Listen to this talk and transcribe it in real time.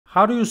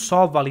How do you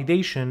solve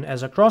validation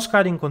as a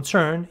cross-cutting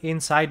concern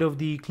inside of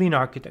the clean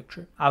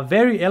architecture? A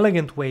very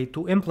elegant way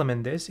to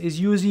implement this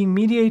is using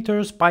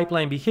Mediator's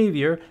pipeline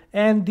behavior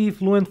and the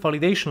Fluent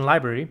validation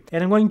library,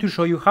 and I'm going to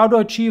show you how to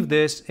achieve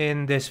this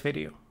in this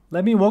video.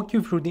 Let me walk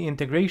you through the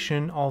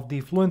integration of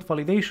the Fluent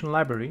validation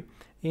library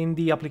in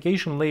the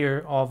application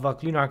layer of a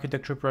clean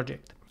architecture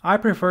project. I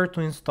prefer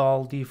to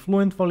install the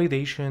Fluent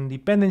validation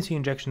dependency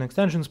injection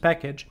extensions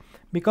package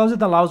because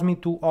it allows me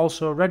to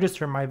also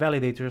register my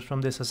validators from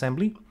this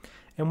assembly.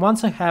 And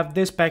once I have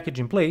this package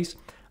in place,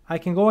 I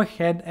can go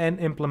ahead and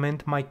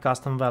implement my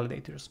custom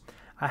validators.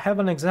 I have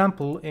an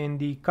example in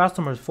the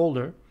customers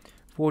folder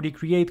for the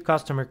create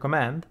customer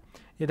command.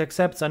 It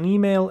accepts an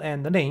email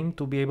and a name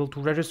to be able to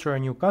register a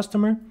new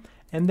customer.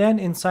 And then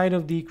inside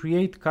of the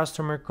create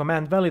customer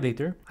command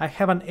validator, I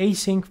have an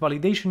async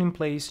validation in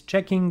place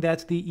checking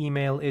that the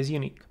email is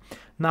unique.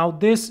 Now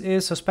this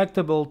is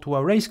susceptible to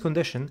a race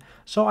condition,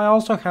 so I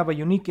also have a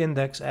unique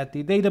index at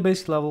the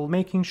database level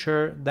making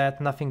sure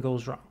that nothing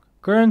goes wrong.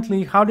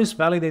 Currently, how this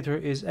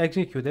validator is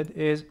executed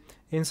is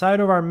inside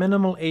of our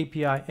minimal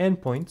API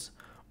endpoints,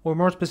 or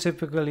more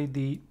specifically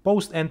the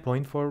post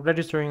endpoint for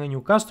registering a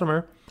new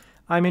customer,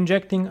 I'm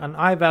injecting an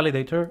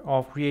IValidator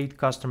of create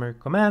customer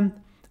command,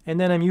 and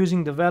then I'm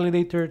using the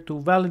validator to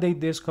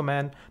validate this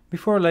command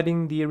before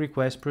letting the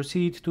request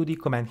proceed to the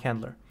command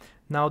handler.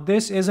 Now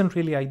this isn't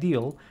really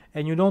ideal,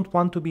 and you don't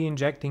want to be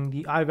injecting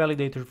the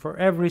IValidator for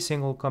every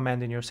single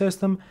command in your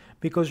system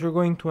because you're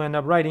going to end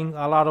up writing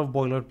a lot of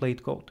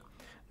boilerplate code.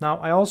 Now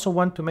I also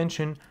want to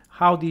mention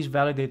how these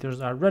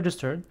validators are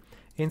registered.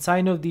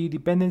 Inside of the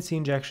dependency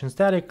injection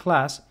static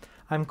class,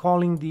 I'm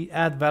calling the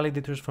add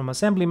validators from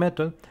assembly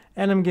method,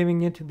 and I'm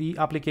giving it the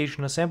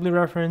application assembly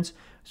reference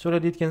so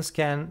that it can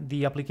scan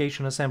the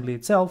application assembly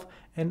itself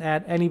and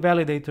add any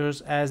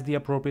validators as the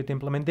appropriate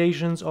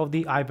implementations of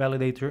the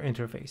IValidator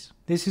interface.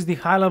 This is the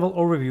high-level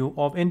overview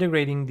of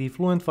integrating the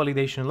Fluent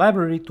validation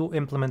library to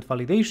implement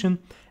validation,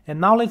 and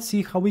now let's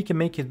see how we can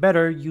make it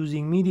better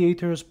using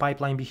Mediator's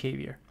pipeline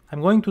behavior. I'm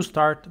going to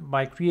start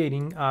by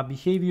creating a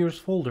behaviors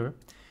folder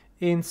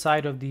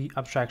inside of the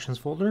abstractions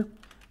folder,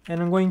 and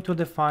I'm going to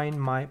define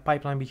my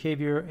pipeline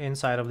behavior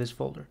inside of this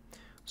folder.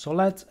 So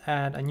let's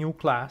add a new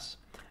class,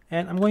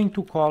 and I'm going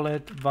to call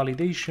it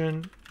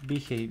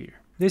ValidationBehavior.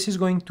 This is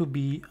going to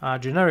be a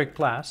generic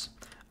class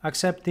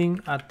accepting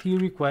a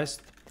tRequest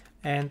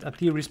and a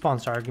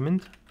tResponse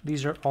argument.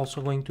 These are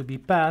also going to be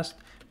passed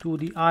to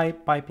the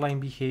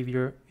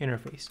IPipelineBehavior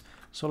interface.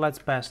 So let's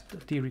pass the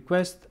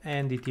tRequest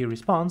and the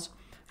tResponse,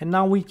 and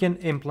now we can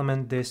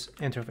implement this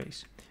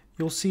interface.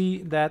 You'll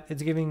see that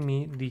it's giving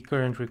me the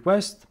current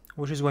request,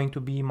 which is going to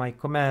be my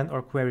command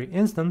or query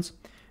instance,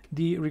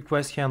 the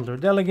request handler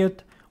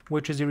delegate,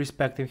 which is the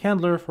respective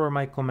handler for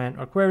my command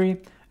or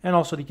query, and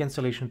also the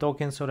cancellation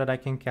token so that I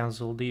can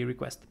cancel the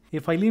request.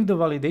 If I leave the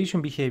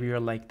validation behavior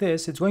like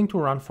this, it's going to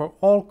run for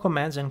all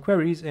commands and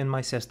queries in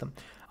my system.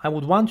 I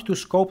would want to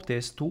scope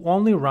this to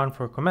only run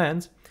for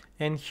commands,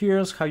 and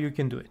here's how you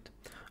can do it.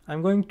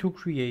 I'm going to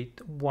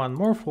create one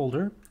more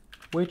folder,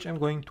 which I'm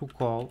going to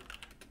call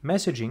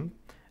messaging,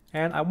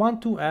 and I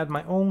want to add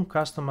my own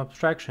custom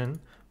abstraction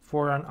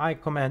for an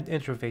ICommand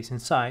interface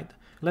inside.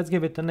 Let's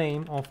give it the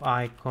name of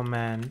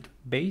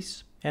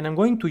ICommandBase, and I'm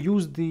going to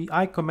use the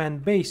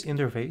ICommandBase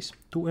interface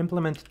to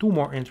implement two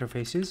more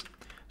interfaces.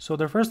 So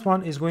the first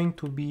one is going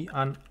to be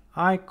an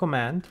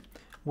ICommand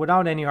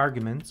without any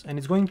arguments, and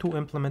it's going to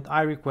implement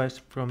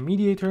iRequest from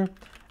Mediator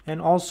and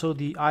also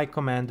the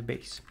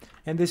ICommandBase.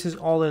 And this is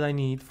all that I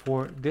need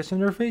for this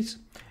interface.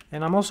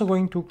 And I'm also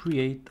going to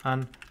create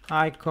an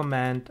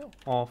ICommand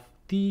of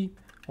T,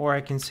 or I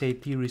can say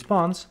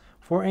tResponse,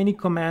 for any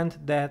command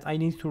that I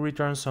need to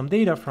return some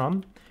data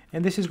from,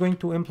 and this is going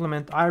to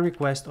implement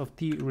iRequest of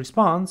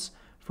tResponse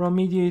from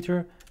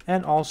Mediator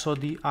and also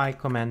the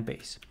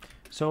ICommandBase.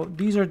 So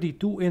these are the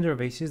two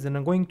interfaces that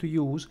I'm going to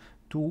use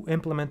to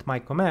implement my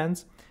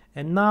commands,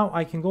 and now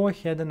I can go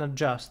ahead and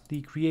adjust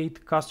the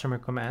create customer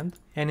command,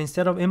 and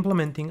instead of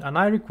implementing an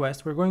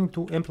iRequest, we're going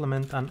to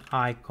implement an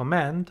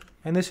ICommand,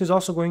 and this is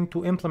also going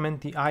to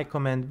implement the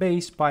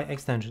ICommandBase by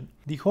extension.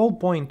 The whole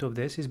point of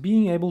this is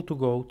being able to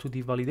go to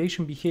the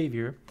validation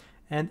behavior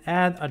and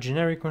add a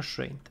generic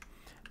constraint.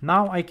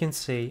 Now I can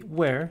say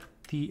where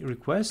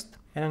tRequest,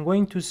 and I'm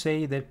going to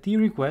say that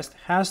tRequest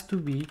has to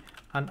be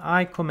an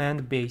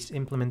ICommandBase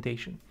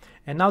implementation.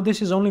 And now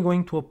this is only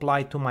going to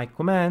apply to my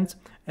commands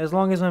as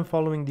long as I'm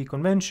following the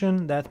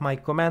convention that my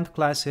command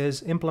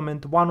classes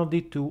implement one of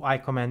the two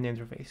ICommand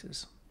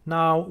interfaces.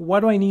 Now,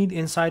 what do I need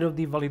inside of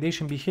the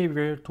validation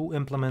behavior to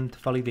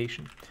implement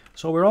validation?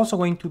 So we're also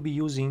going to be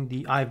using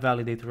the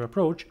IValidator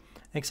approach,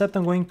 except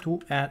I'm going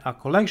to add a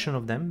collection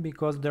of them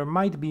because there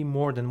might be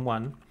more than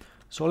one.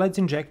 So let's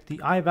inject the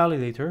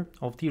IValidator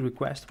of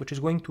tRequest, which is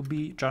going to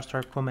be just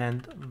our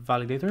command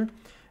validator,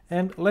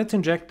 and let's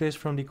inject this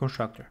from the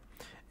constructor.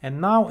 And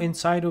now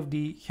inside of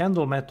the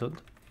handle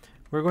method,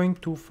 we're going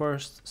to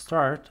first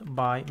start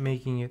by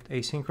making it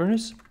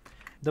asynchronous.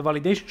 The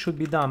validation should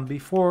be done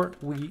before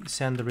we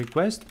send the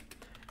request,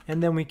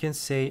 and then we can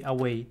say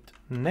await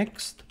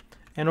next,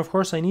 And of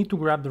course, I need to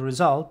grab the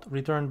result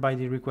returned by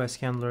the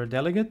request handler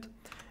delegate.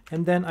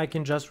 And then I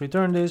can just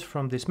return this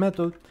from this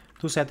method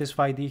to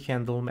satisfy the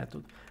handle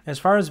method. As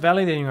far as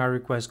validating our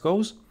request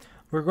goes,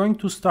 we're going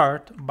to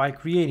start by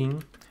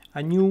creating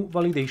a new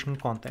validation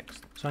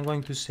context. So I'm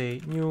going to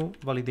say new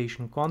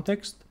validation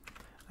context.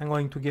 I'm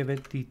going to give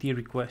it the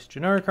tRequest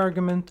generic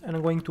argument, and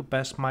I'm going to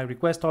pass my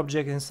request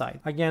object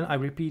inside. Again, I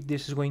repeat,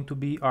 this is going to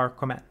be our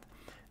command.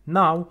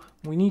 Now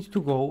we need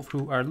to go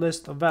through our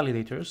list of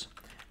validators,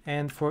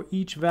 and for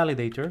each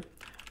validator,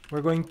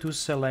 we're going to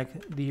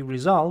select the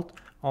result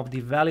of the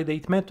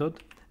validate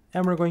method,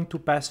 and we're going to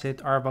pass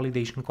it our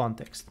validation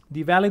context.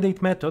 The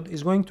validate method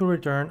is going to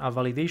return a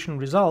validation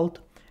result,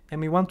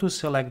 and we want to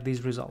select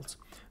these results.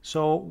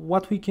 So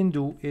what we can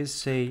do is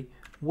say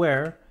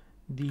where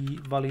the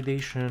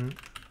validation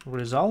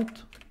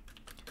result,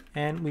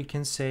 and we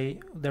can say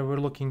that we're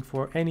looking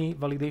for any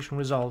validation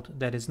result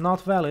that is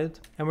not valid,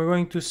 and we're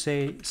going to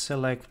say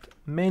select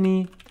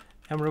many,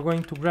 and we're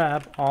going to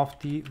grab off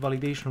the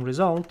validation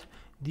result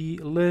the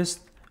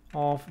list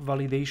of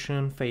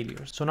validation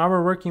failures. So now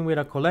we're working with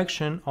a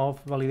collection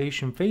of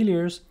validation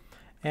failures,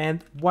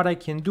 and what I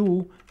can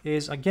do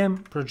is again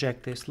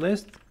project this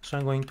list. So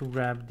I'm going to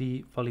grab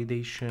the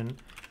validation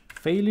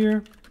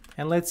failure,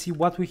 and let's see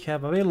what we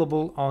have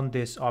available on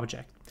this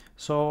object.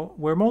 So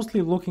we're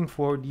mostly looking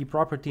for the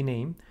property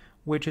name,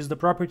 which is the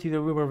property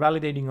that we were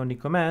validating on the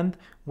command,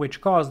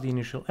 which caused the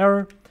initial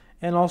error,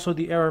 and also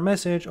the error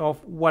message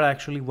of what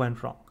actually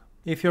went wrong.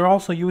 If you're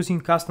also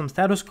using custom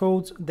status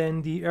codes,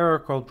 then the error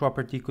code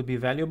property could be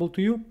valuable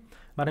to you,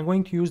 but I'm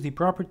going to use the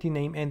property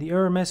name and the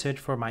error message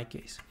for my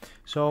case.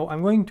 So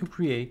I'm going to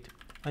create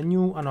a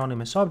new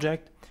anonymous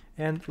object,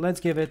 and let's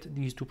give it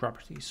these two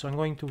properties. So I'm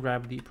going to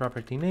grab the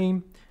property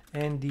name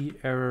and the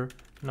error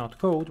not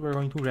code, we're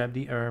going to grab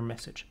the error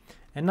message.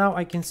 And now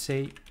I can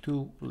say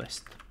to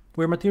list.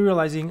 We're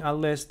materializing a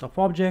list of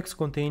objects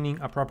containing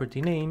a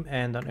property name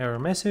and an error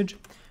message,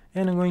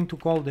 and I'm going to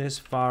call this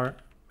var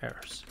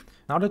errors.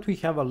 Now that we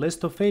have a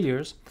list of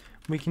failures,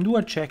 we can do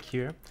a check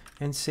here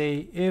and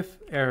say if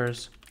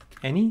errors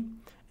any,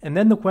 and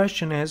then the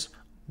question is,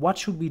 what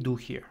should we do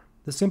here?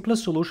 The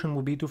simplest solution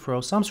would be to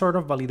throw some sort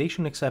of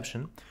validation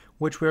exception,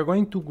 which we're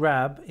going to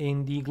grab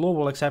in the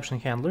global exception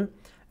handler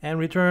and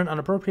return an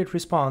appropriate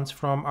response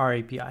from our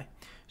API.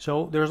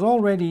 So there's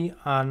already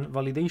an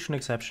validation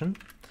exception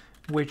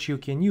which you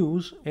can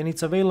use, and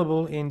it's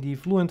available in the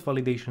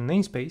FluentValidation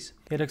namespace.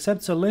 It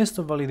accepts a list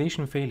of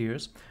validation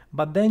failures,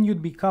 but then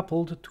you'd be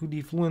coupled to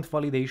the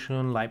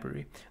FluentValidation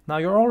library. Now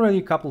you're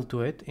already coupled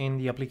to it in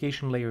the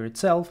application layer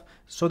itself,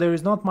 so there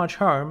is not much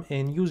harm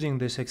in using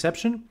this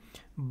exception,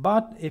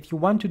 but if you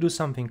want to do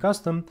something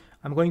custom,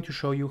 I'm going to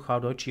show you how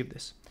to achieve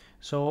this.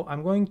 So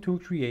I'm going to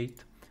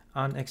create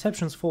an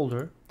exceptions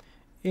folder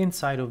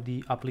inside of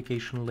the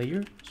application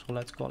layer. So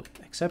let's call it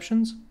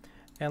exceptions,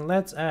 and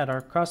let's add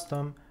our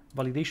custom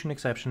validation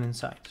exception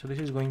inside. So this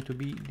is going to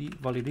be the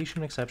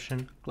validation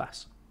exception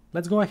class.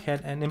 Let's go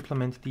ahead and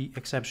implement the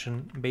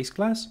exception base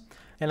class,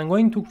 and I'm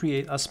going to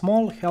create a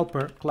small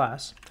helper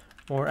class,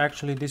 or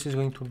actually this is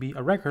going to be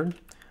a record,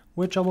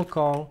 which I will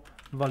call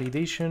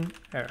validation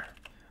error.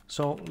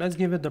 So let's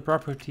give it the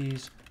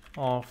properties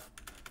of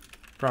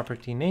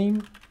property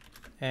name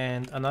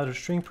and another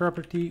string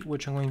property,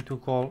 which I'm going to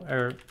call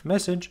error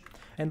message.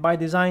 And by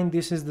design,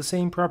 this is the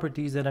same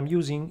properties that I'm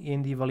using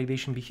in the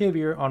validation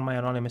behavior on my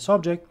anonymous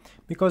object,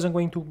 because I'm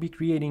going to be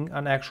creating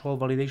an actual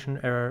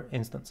validation error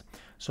instance.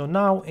 So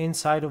now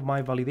inside of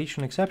my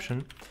validation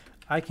exception,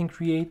 I can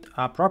create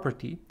a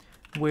property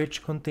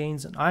which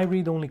contains an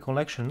IRead-only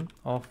collection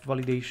of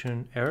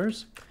validation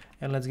errors.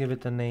 And let's give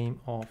it the name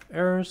of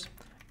errors.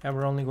 And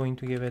we're only going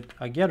to give it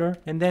a getter.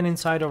 And then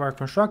inside of our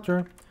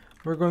constructor,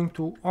 we're going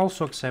to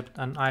also accept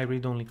an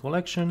IRead-only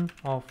collection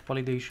of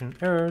validation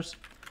errors,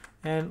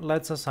 and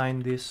let's assign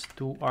this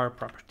to our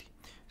property.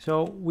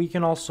 So we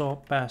can also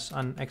pass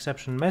an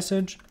exception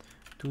message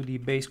to the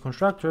base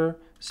constructor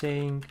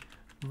saying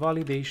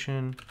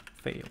validation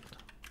failed.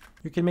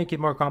 You can make it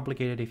more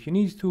complicated if you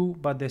need to,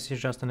 but this is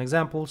just an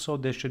example, so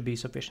this should be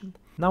sufficient.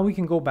 Now we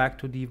can go back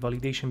to the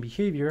validation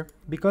behavior.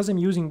 Because I'm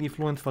using the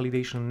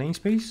FluentValidation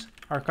namespace,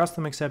 our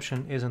custom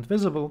exception isn't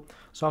visible,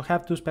 so I'll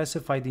have to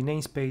specify the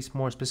namespace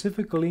more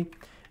specifically.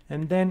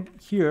 And then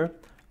here,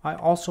 I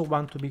also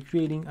want to be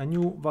creating a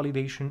new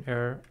validation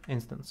error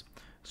instance.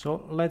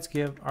 So let's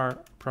give our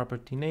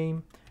property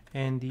name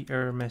and the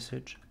error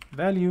message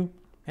value.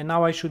 And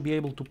now I should be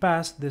able to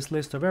pass this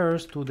list of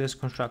errors to this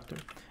constructor.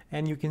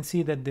 And you can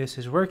see that this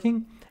is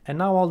working. And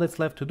now all that's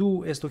left to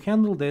do is to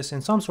handle this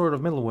in some sort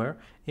of middleware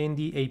in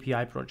the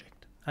API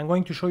project. I'm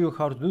going to show you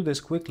how to do this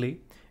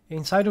quickly.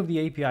 Inside of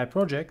the API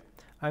project,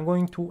 I'm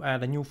going to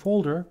add a new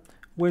folder,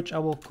 which I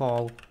will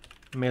call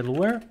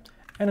middleware.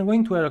 And I'm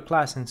going to add a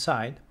class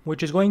inside,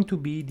 which is going to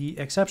be the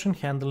exception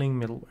handling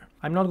middleware.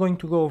 I'm not going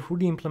to go through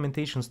the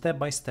implementation step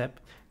by step.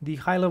 The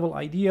high-level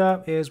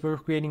idea is we're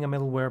creating a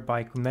middleware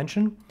by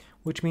convention,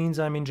 which means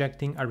I'm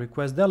injecting a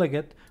request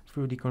delegate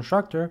through the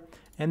constructor,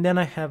 and then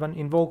I have an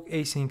invoke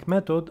async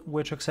method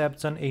which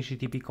accepts an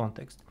HTTP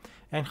context.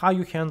 And how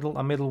you handle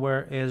a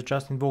middleware is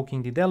just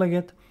invoking the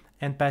delegate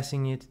and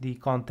passing it the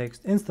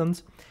context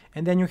instance,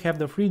 and then you have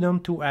the freedom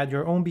to add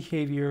your own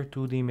behavior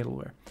to the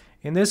middleware.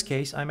 In this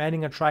case, I'm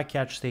adding a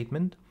try-catch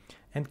statement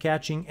and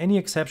catching any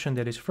exception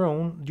that is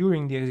thrown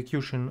during the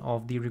execution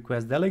of the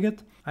request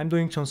delegate. I'm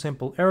doing some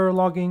simple error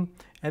logging,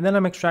 and then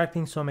I'm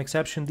extracting some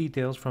exception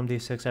details from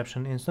this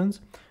exception instance.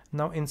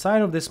 Now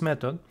inside of this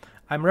method,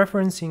 I'm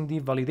referencing the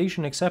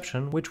validation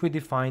exception, which we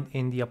defined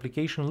in the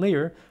application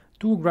layer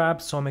to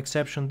grab some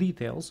exception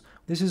details.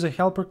 This is a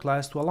helper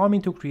class to allow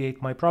me to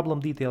create my problem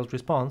details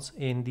response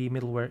in the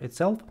middleware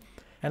itself.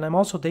 And I'm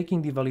also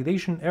taking the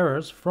validation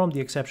errors from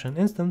the exception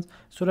instance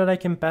so that I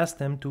can pass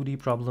them to the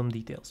problem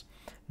details.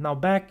 Now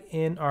back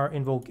in our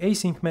invoke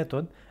async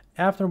method,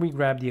 after we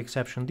grab the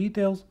exception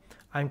details,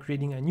 I'm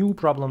creating a new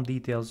problem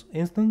details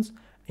instance.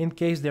 In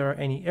case there are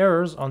any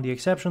errors on the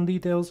exception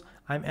details,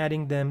 I'm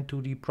adding them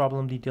to the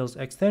problem details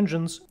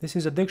extensions. This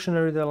is a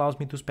dictionary that allows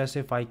me to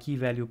specify key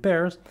value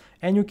pairs,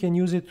 and you can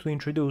use it to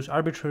introduce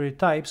arbitrary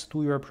types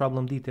to your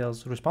problem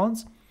details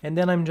response. And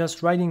then I'm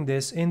just writing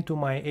this into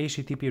my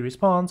HTTP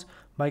response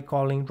by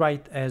calling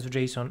write as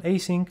JSON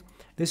async.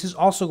 This is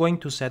also going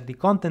to set the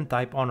content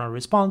type on our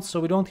response, so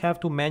we don't have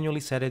to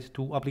manually set it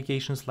to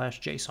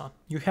application/JSON.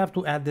 You have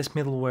to add this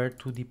middleware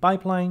to the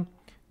pipeline.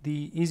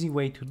 The easy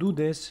way to do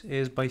this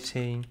is by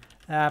saying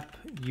app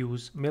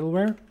use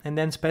middleware and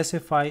then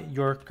specify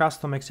your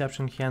custom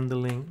exception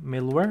handling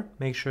middleware.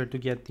 Make sure to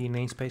get the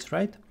namespace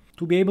right.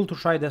 To be able to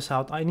try this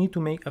out, I need to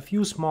make a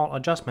few small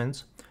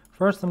adjustments.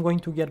 First, I'm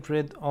going to get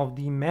rid of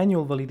the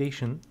manual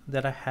validation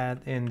that I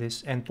had in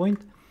this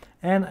endpoint,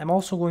 and I'm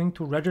also going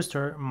to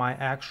register my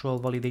actual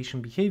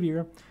validation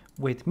behavior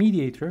with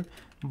MediatR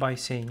by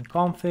saying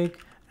config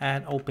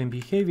add open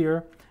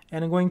behavior,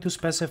 and I'm going to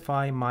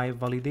specify my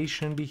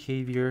validation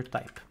behavior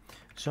type.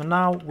 So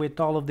now with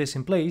all of this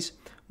in place,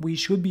 we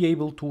should be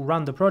able to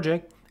run the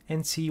project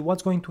and see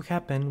what's going to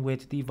happen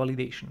with the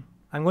validation.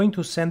 I'm going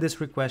to send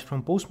this request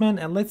from Postman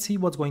and let's see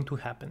what's going to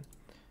happen.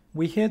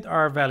 We hit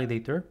our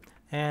validator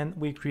and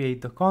we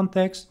create the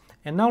context,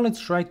 and now let's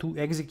try to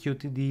execute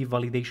the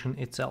validation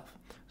itself.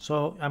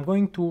 So I'm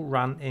going to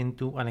run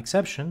into an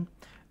exception,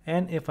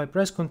 and if I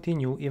press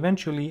continue,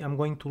 eventually I'm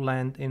going to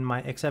land in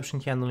my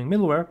exception handling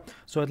middleware,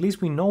 so at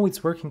least we know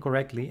it's working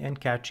correctly and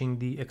catching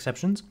the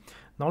exceptions.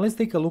 Now let's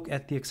take a look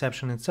at the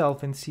exception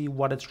itself and see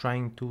what it's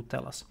trying to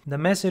tell us. The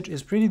message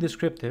is pretty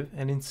descriptive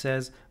and it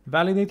says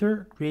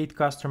validator create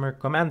customer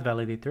command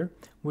validator,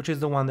 which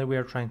is the one that we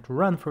are trying to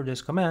run for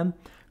this command,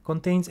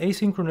 contains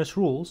asynchronous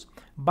rules,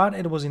 but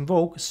it was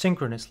invoked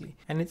synchronously,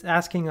 and it's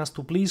asking us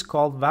to please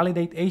call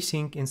validate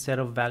async instead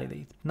of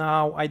validate.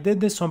 Now I did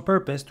this on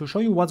purpose to show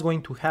you what's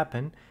going to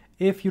happen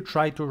if you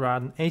try to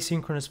run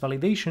asynchronous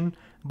validation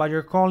but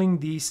you're calling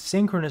the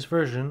synchronous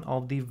version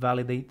of the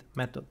validate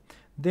method.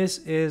 This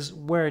is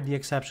where the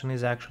exception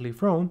is actually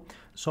thrown,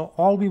 so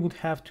all we would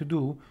have to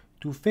do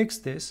to fix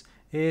this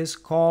is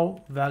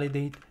call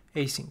validate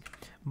async.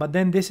 But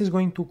then this is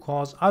going to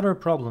cause other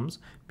problems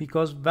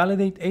because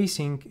validate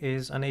async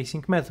is an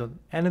async method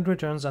and it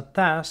returns a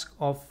task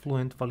of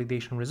Fluent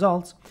validation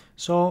results.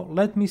 So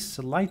let me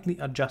slightly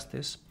adjust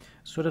this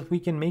so that we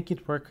can make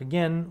it work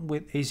again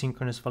with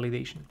asynchronous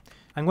validation.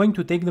 I'm going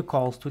to take the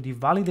calls to the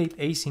validate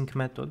async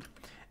method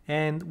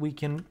and we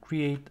can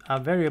create a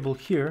variable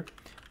here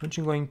which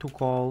I'm going to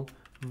call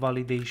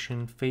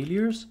validation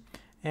failures,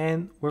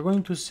 and we're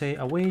going to say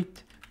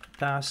await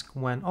task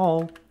when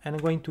all, and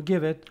I'm going to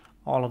give it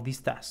all of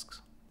these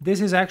tasks. This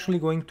is actually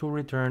going to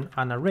return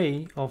an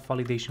array of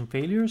validation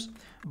failures,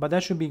 but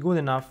that should be good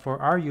enough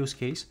for our use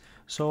case.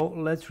 So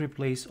let's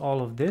replace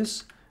all of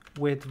this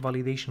with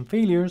validation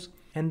failures,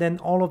 and then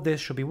all of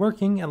this should be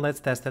working, and let's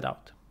test it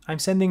out. I'm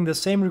sending the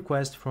same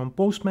request from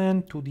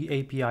Postman to the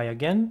API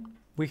again.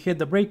 We hit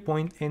the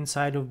breakpoint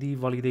inside of the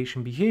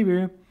validation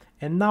behavior,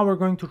 and now we're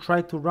going to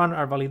try to run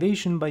our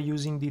validation by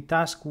using the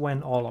task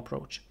when all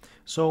approach.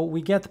 So we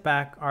get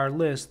back our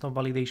list of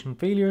validation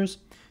failures.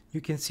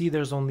 You can see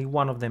there's only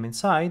one of them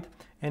inside,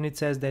 and it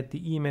says that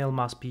the email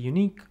must be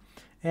unique.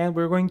 And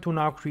we're going to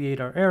now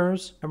create our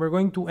errors, and we're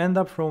going to end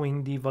up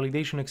throwing the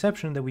validation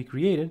exception that we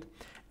created,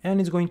 and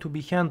it's going to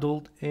be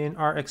handled in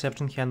our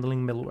exception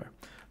handling middleware.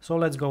 So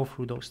let's go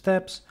through those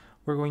steps.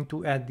 We're going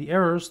to add the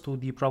errors to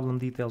the problem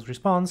details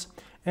response,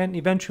 and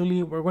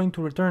eventually we're going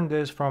to return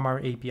this from our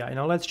API.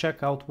 Now let's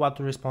check out what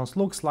the response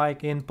looks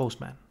like in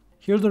Postman.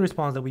 Here's the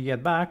response that we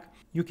get back.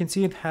 You can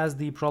see it has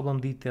the problem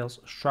details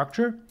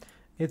structure.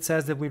 It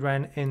says that we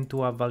ran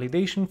into a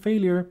validation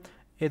failure.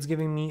 It's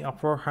giving me a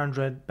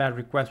 400 bad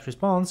request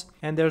response,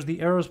 and there's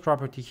the errors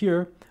property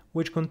here,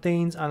 which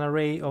contains an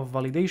array of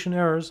validation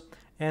errors,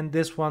 and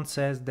this one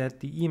says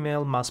that the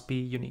email must be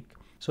unique.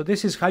 So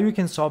this is how you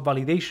can solve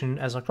validation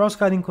as a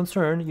cross-cutting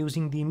concern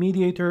using the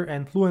MediatR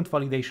and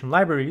FluentValidation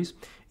libraries.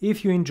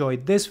 If you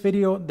enjoyed this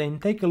video, then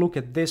take a look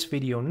at this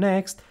video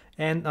next,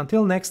 and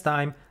until next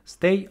time,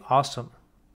 stay awesome.